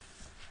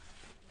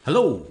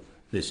Hello,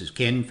 this is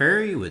Ken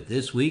Ferry with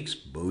this week's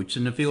Boots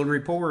in the Field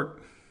report.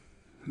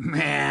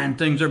 Man,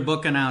 things are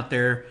booking out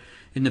there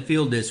in the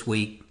field this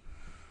week.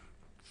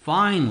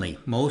 Finally,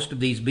 most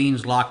of these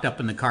beans locked up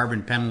in the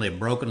carbon penalty have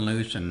broken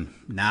loose and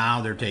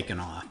now they're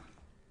taking off.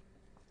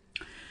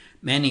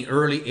 Many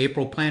early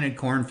April planted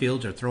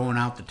cornfields are throwing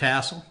out the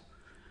tassel.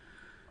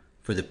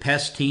 For the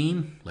pest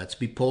team, let's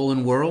be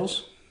pulling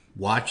whirls,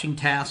 watching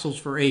tassels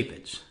for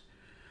aphids.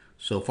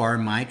 So far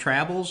in my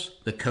travels,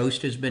 the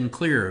coast has been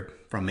clear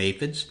from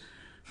aphids,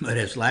 but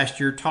as last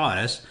year taught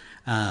us,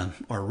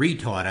 or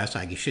retaught us,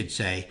 I should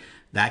say,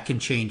 that can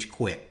change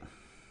quick.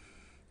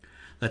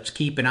 Let's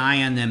keep an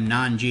eye on them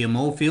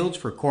non-GMO fields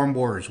for corn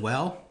borer as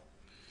well.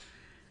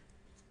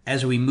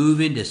 As we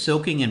move into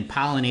silking and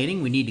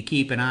pollinating, we need to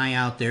keep an eye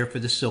out there for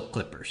the silk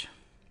clippers.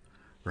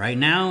 Right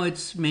now,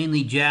 it's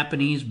mainly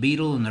Japanese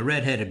beetle and the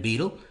red-headed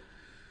beetle,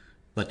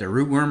 but the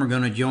rootworm are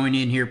going to join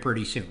in here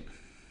pretty soon.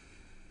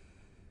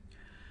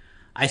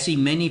 I see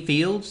many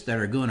fields that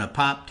are going to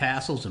pop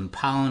tassels and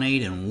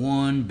pollinate in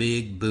one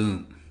big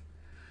boom.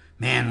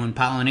 Man, when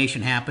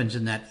pollination happens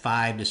in that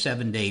 5 to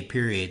 7 day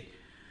period,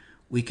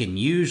 we can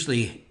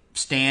usually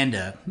stand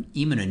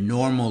even a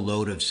normal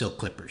load of silk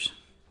clippers.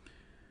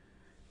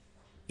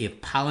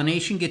 If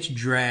pollination gets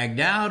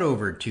dragged out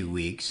over 2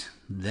 weeks,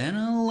 then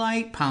a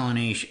light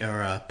pollination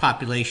or a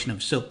population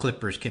of silk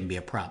clippers can be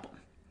a problem.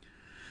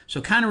 So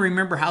kind of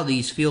remember how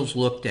these fields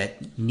looked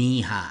at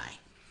knee high.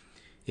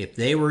 If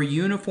they were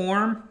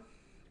uniform,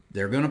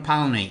 they're going to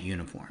pollinate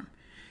uniform.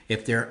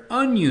 If they're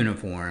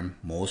ununiform,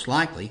 most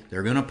likely,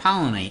 they're going to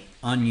pollinate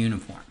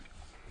ununiform.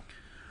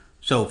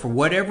 So for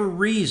whatever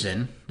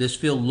reason, this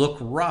field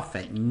looked rough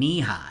at knee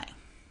high.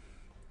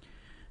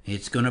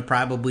 It's going to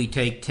probably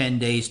take 10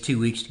 days, 2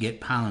 weeks to get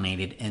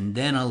pollinated, and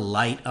then a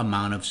light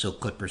amount of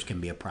silk clippers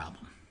can be a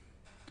problem.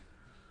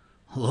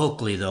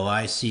 Locally, though,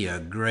 I see a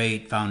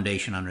great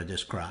foundation under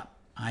this crop.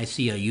 I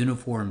see a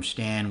uniform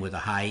stand with a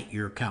high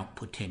ear count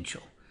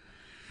potential.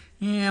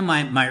 Yeah,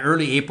 my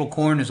early April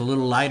corn is a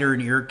little lighter in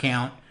ear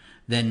count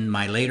than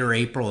my later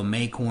April and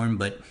May corn,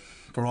 but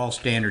for all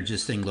standards,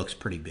 this thing looks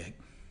pretty big.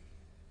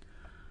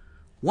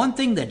 One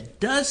thing that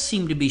does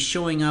seem to be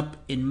showing up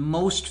in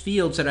most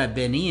fields that I've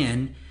been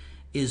in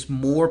is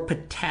more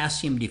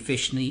potassium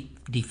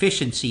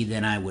deficiency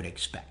than I would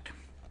expect.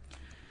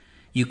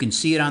 You can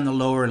see it on the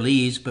lower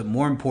leaves, but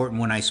more important,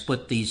 when I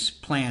split these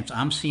plants,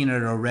 I'm seeing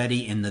it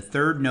already in the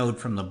third node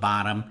from the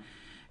bottom,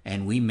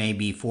 and we may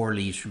be 4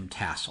 leaves from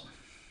tassel.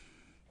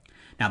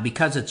 Now,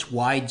 because it's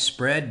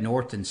widespread,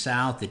 north and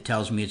south, it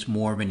tells me it's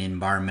more of an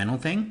environmental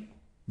thing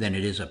than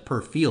it is a per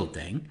field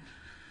thing.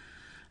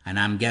 And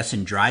I'm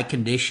guessing dry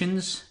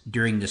conditions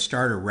during the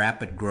start of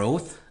rapid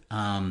growth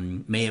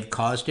may have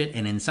caused it.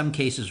 And in some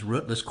cases,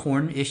 rootless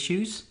corn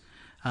issues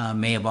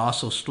may have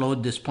also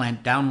slowed this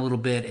plant down a little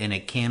bit and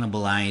it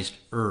cannibalized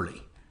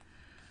early.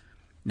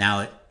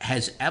 Now, it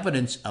has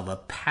evidence of a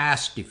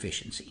past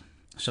deficiency.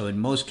 So in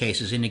most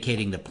cases,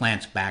 indicating the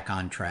plant's back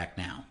on track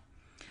now.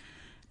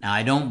 Now,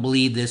 I don't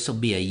believe this will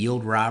be a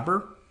yield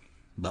robber,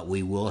 but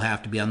we will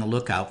have to be on the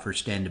lookout for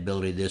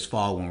standability this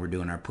fall when we're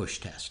doing our push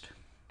test.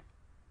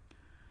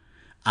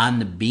 On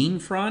the bean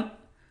front,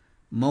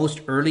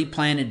 most early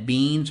planted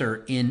beans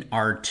are in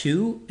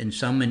R2 and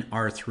some in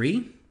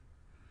R3.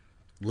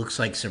 Looks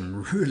like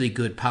some really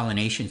good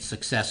pollination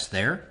success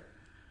there.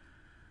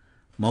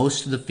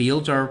 Most of the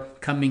fields are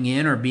coming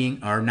in or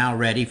are now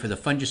ready for the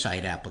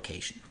fungicide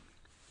application.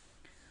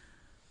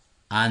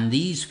 On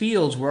these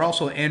fields, we're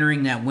also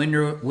entering that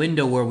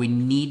window where we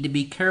need to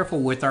be careful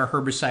with our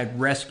herbicide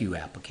rescue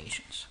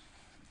applications.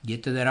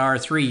 Get to that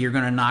R3, you're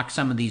going to knock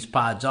some of these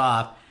pods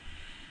off,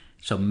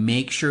 so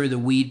make sure the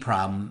weed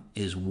problem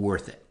is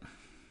worth it.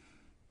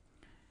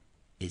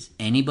 Is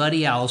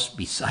anybody else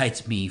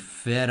besides me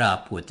fed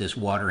up with this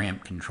water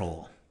hemp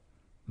control?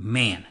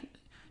 Man,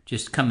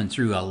 just coming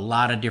through a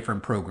lot of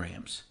different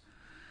programs.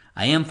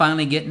 I am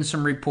finally getting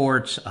some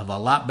reports of a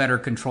lot better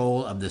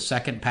control of the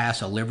second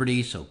pass of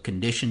Liberty, so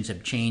conditions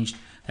have changed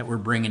that we're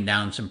bringing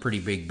down some pretty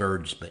big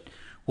birds, but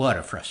what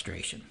a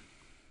frustration.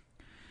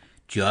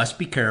 Just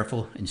be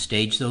careful and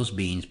stage those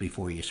beans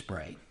before you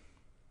spray.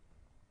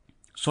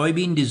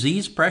 Soybean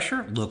disease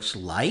pressure looks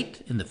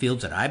light in the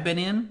fields that I've been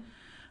in.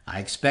 I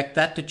expect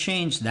that to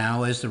change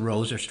now as the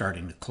rows are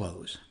starting to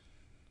close.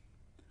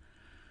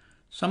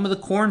 Some of the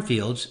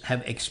cornfields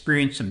have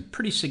experienced some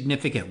pretty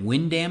significant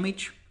wind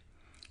damage,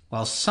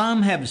 while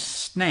some have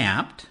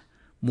snapped,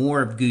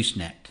 more have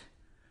goosenecked.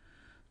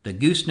 The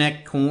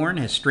gooseneck corn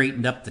has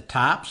straightened up the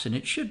tops and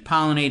it should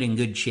pollinate in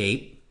good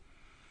shape.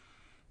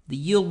 The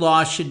yield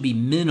loss should be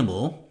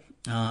minimal.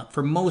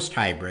 For most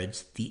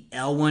hybrids, the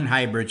L1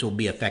 hybrids will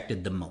be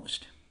affected the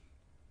most.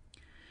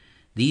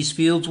 These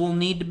fields will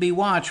need to be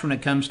watched when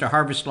it comes to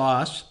harvest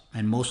loss,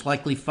 and most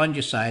likely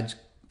fungicides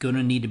going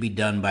to need to be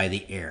done by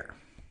the air.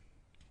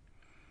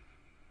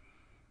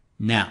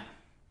 Now,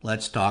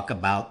 let's talk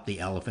about the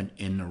elephant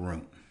in the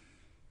room.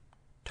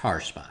 Tar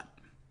spot.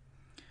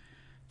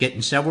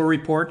 Getting several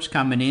reports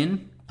coming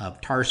in of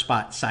tar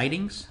spot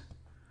sightings.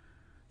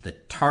 The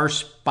tar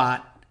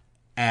spot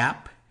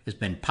app has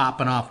been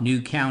popping off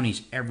new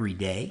counties every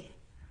day.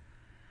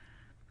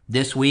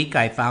 This week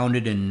I found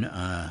it in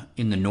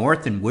the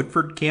north in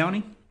Woodford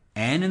County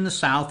and in the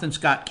south in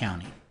Scott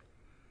County.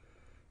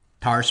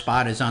 Tar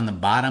spot is on the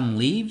bottom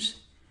leaves,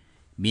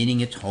 meaning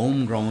it's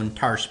homegrown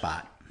tar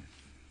spot.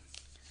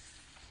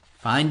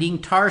 Finding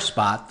tar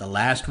spot the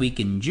last week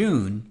in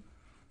June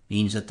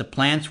means that the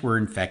plants were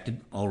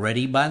infected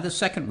already by the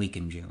second week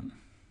in June.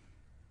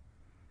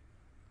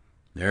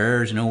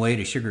 There's no way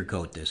to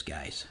sugarcoat this,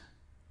 guys.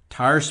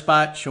 Tar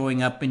spot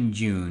showing up in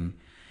June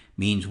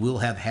means we'll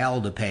have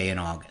hell to pay in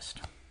August.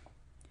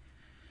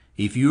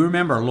 If you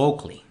remember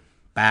locally,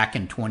 back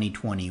in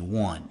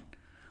 2021,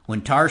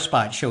 when tar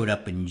spot showed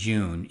up in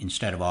June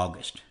instead of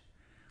August,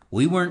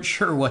 we weren't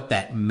sure what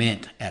that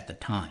meant at the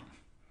time.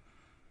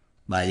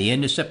 By the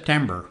end of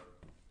September,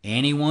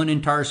 anyone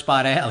in Tar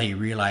Spot Alley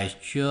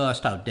realized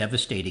just how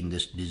devastating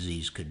this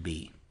disease could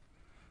be.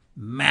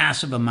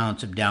 Massive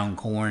amounts of down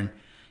corn,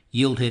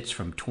 yield hits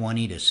from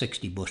 20 to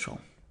 60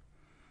 bushel.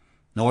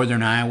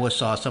 Northern Iowa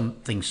saw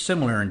something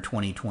similar in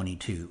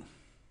 2022.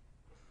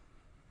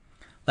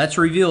 Let's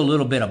review a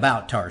little bit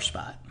about tar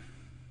spot.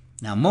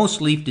 Now,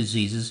 most leaf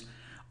diseases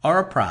are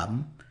a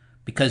problem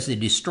because they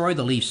destroy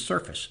the leaf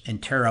surface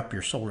and tear up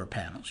your solar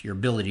panels, your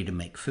ability to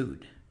make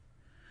food.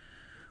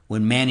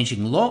 When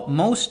managing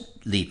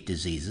most leaf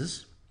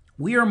diseases,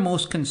 we are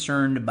most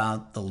concerned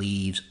about the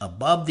leaves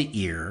above the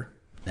ear.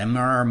 Them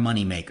are our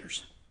money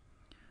makers.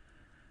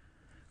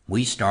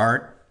 We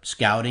start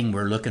scouting,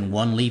 we're looking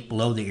one leaf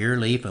below the ear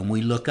leaf, and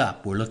we look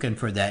up. We're looking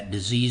for that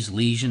disease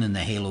lesion and the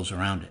halos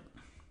around it.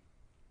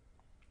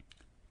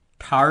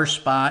 Tar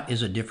spot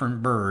is a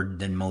different bird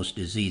than most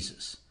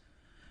diseases.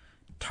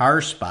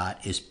 Tar spot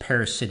is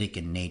parasitic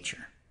in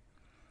nature.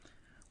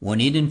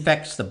 When it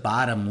infects the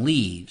bottom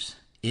leaves,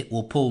 it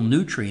will pull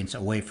nutrients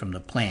away from the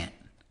plant.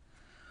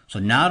 So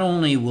not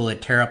only will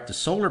it tear up the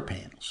solar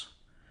panels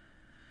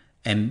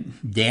and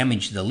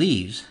damage the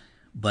leaves,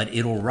 but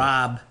it'll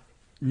rob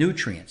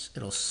nutrients.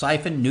 It'll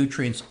siphon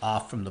nutrients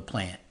off from the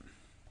plant.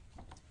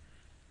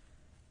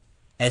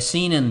 As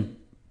seen in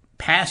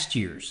past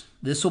years,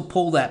 this will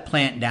pull that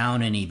plant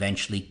down and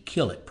eventually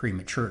kill it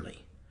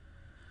prematurely.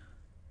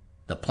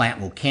 The plant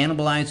will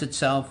cannibalize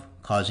itself,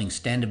 causing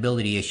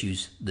standability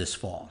issues this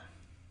fall.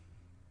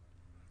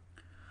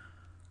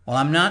 While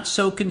I'm not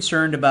so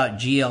concerned about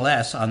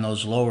GLS on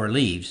those lower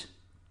leaves,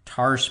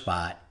 tar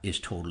spot is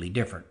totally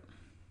different.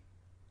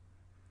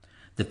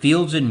 The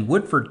fields in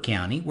Woodford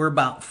County were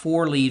about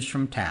 4 leaves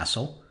from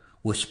tassel,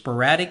 with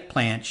sporadic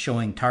plants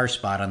showing tar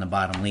spot on the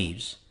bottom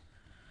leaves.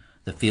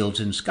 The fields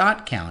in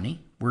Scott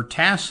County were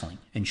tasseling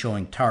and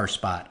showing tar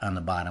spot on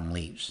the bottom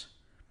leaves.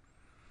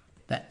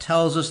 That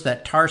tells us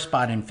that tar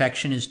spot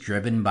infection is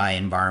driven by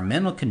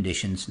environmental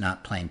conditions,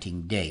 not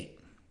planting date.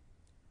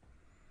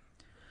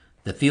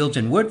 The fields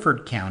in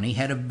Woodford County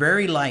had a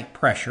very light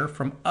pressure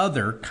from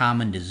other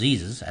common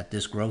diseases at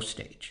this growth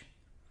stage.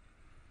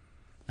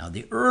 Now,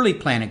 the early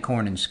planted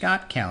corn in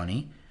Scott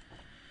County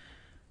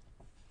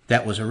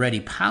that was already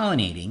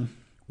pollinating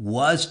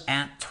was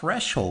at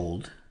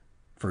threshold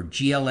for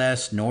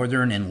GLS,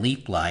 northern, and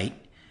leaf blight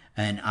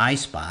and eye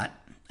spot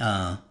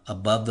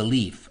above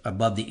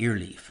the ear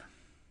leaf.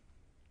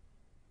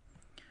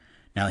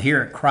 Now,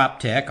 here at Crop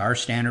Tech, our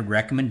standard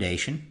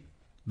recommendation,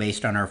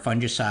 based on our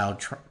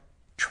fungicide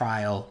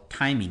trial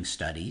timing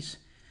studies,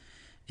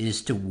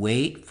 is to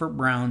wait for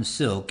brown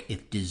silk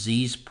if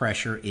disease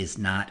pressure is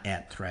not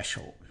at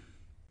threshold.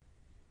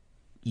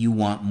 You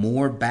want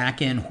more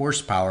back-end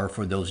horsepower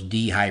for those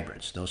D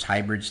hybrids, those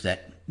hybrids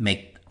that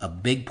make a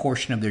big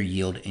portion of their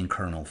yield in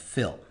kernel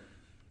fill.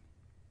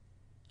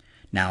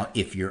 Now,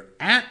 if you're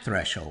at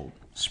threshold,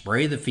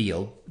 spray the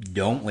field,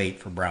 don't wait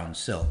for brown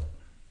silk.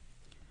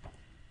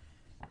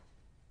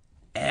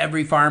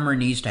 Every farmer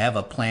needs to have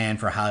a plan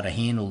for how to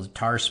handle the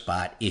tar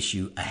spot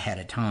issue ahead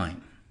of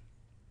time.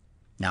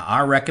 Now,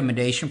 our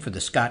recommendation for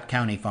the Scott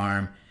County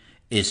farm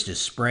is to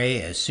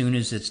spray as soon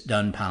as it's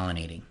done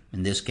pollinating,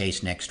 in this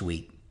case next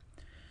week.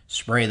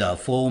 Spray the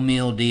full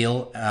meal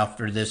deal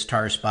after this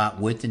tar spot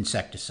with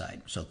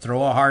insecticide. So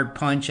throw a hard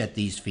punch at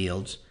these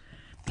fields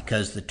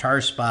because the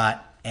tar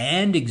spot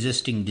and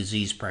existing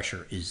disease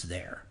pressure is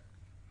there.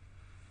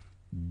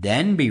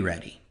 Then be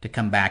ready to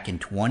come back in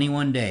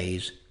 21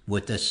 days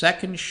with a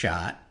second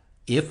shot,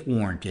 if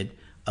warranted,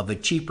 of a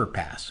cheaper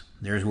pass.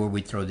 There's where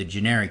we throw the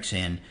generics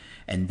in,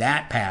 and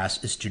that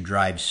pass is to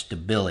drive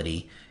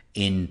stability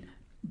in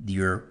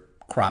your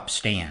crop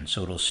stand,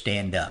 so it'll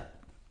stand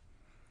up.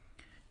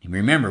 And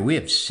remember, we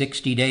have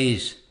 60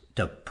 days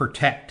to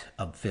protect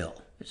a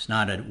fill. It's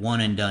not a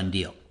one-and-done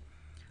deal.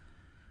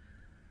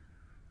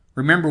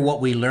 Remember what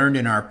we learned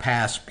in our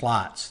past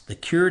plots. The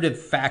curative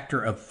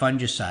factor of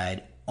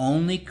fungicide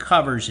only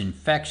covers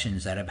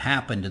infections that have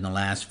happened in the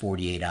last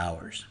 48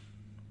 hours.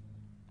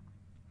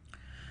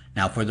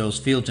 Now, for those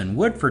fields in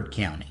Woodford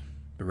County,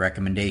 the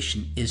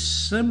recommendation is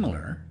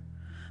similar,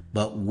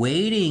 but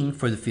waiting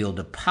for the field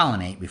to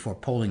pollinate before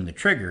pulling the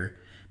trigger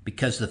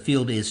because the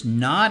field is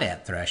not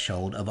at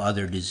threshold of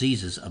other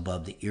diseases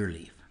above the ear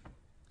leaf.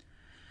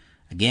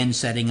 Again,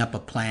 setting up a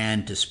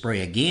plan to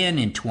spray again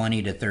in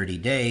 20 to 30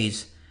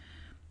 days,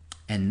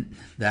 and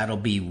that'll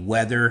be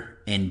weather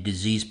and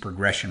disease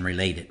progression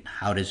related.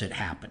 How does it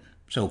happen?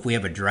 So if we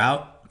have a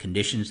drought,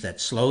 conditions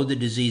that slow the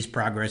disease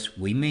progress,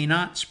 we may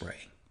not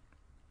spray.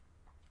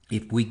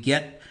 If we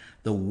get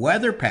the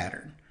weather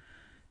pattern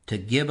to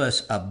give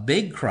us a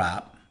big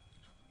crop,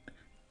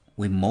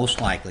 we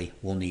most likely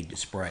will need to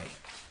spray.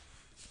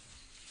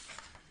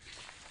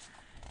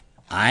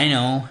 I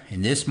know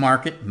in this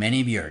market,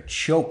 many of you are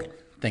choking,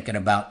 thinking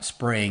about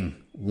spraying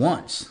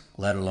once,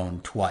 let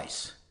alone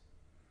twice.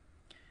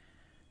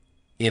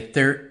 If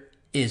there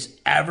is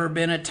ever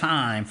been a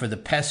time for the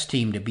pest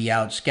team to be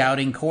out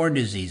scouting corn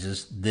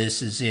diseases,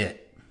 this is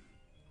it.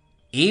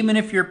 Even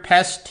if your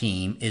pest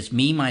team is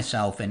me,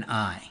 myself, and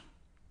I.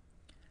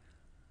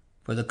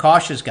 For the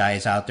cautious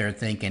guys out there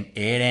thinking, it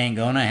ain't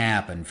gonna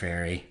happen,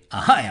 Fairy,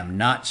 I am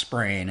not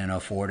spraying in a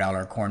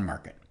 $4 corn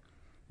market.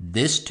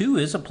 This too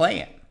is a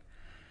plan.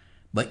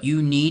 But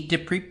you need to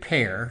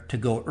prepare to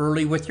go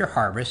early with your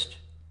harvest,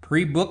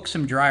 pre-book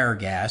some dryer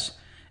gas,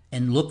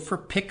 and look for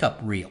pickup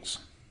reels.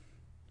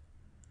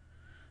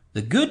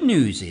 The good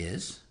news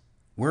is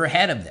we're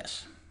ahead of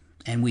this,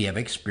 and we have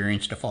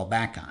experience to fall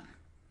back on.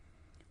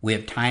 We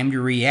have time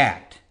to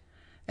react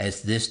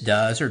as this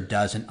does or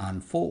doesn't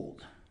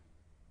unfold.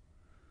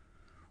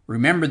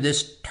 Remember,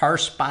 this tar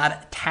spot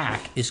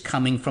attack is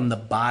coming from the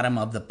bottom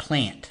of the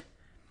plant.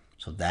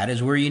 So that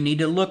is where you need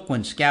to look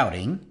when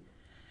scouting,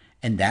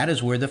 and that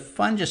is where the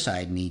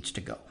fungicide needs to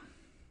go.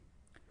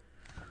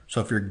 So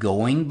if you're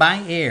going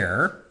by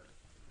air,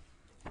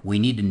 we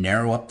need to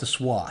narrow up the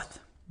swath.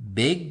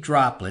 Big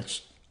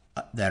droplets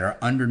that are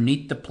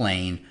underneath the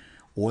plane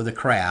or the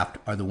craft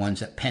are the ones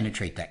that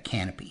penetrate that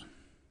canopy.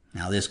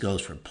 Now this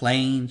goes for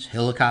planes,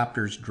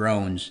 helicopters,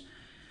 drones,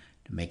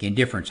 to make a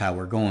difference how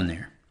we're going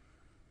there.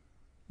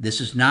 This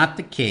is not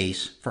the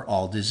case for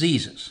all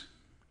diseases,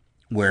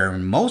 where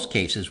in most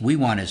cases we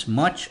want as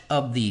much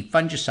of the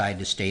fungicide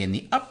to stay in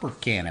the upper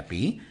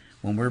canopy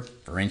when we're,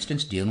 for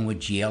instance, dealing with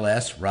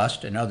GLS,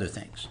 rust, and other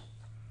things.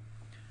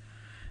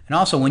 And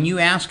also, when you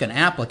ask an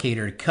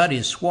applicator to cut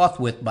his swath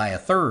width by a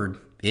third,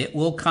 it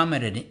will come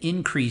at an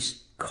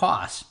increased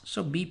cost,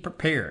 so be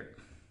prepared.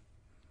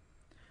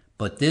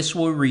 But this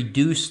will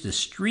reduce the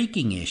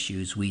streaking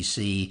issues we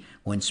see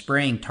when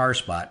spraying tar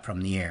spot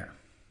from the air.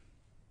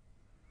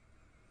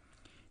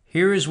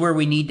 Here is where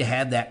we need to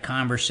have that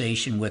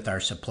conversation with our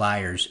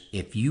suppliers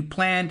if you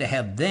plan to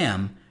have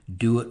them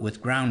do it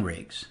with ground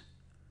rigs.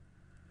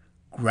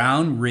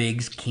 Ground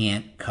rigs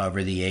can't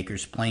cover the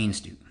acres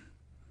planes do.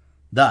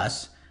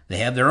 Thus, they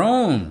have their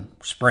own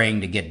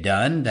spraying to get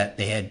done that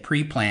they had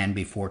pre-planned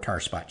before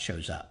tar spot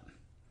shows up.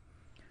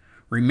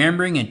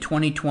 Remembering in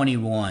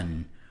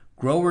 2021,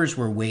 growers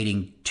were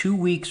waiting 2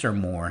 weeks or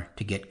more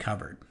to get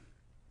covered.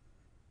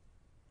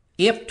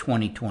 If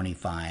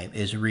 2025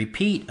 is a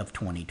repeat of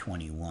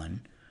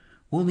 2021,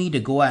 we'll need to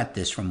go at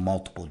this from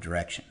multiple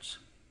directions.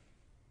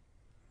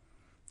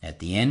 At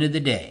the end of the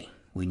day,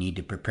 we need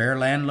to prepare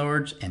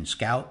landlords and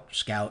scout.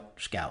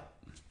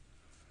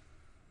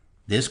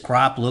 This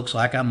crop looks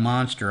like a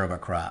monster of a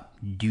crop.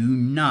 Do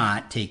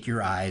not take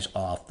your eyes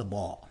off the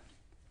ball.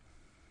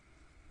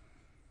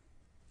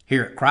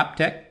 Here at Crop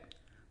Tech,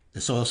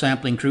 the soil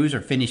sampling crews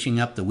are finishing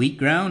up the wheat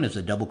ground as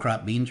the double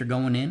crop beans are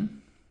going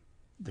in.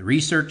 The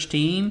research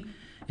team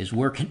is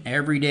working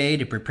every day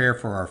to prepare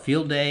for our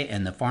field day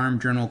and the Farm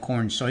Journal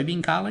Corn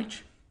Soybean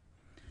College.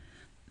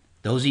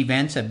 Those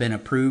events have been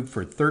approved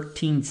for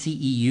 13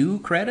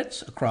 CEU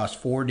credits across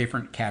 4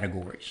 different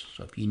categories.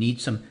 So if you need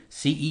some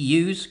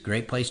CEUs,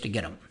 great place to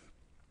get them.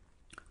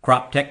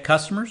 Crop Tech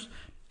customers,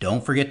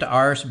 don't forget to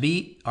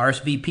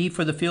RSVP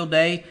for the field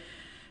day.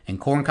 And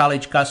Corn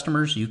College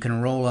customers, you can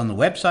enroll on the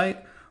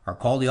website or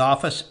call the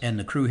office and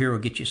the crew here will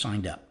get you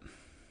signed up.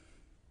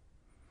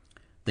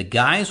 The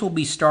guys will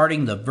be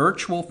starting the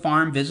virtual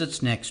farm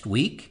visits next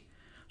week.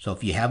 So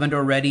if you haven't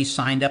already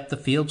signed up the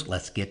fields,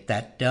 let's get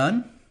that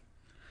done.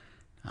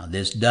 Now,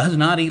 this does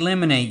not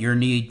eliminate your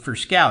need for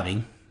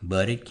scouting,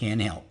 but it can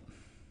help.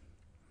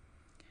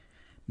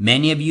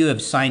 Many of you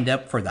have signed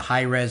up for the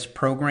high-res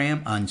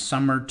program on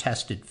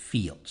summer-tested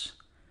fields.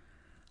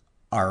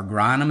 Our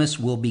agronomists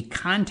will be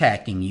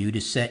contacting you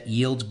to set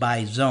yields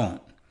by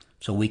zone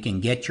so we can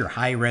get your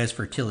high-res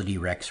fertility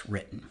recs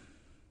written.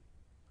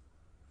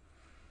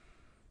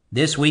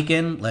 This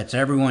weekend, let's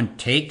everyone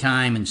take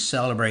time and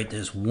celebrate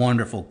this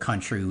wonderful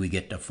country we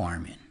get to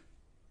farm in.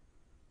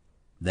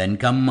 Then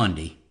come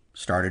Monday,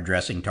 start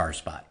addressing tar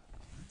spot.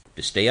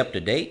 To stay up to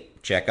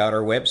date, check out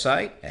our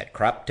website at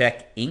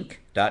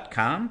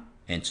croptechinc.com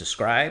and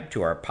subscribe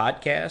to our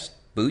podcast,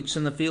 Boots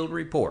in the Field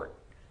Report.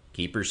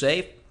 Keep her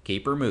safe,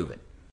 keep her moving.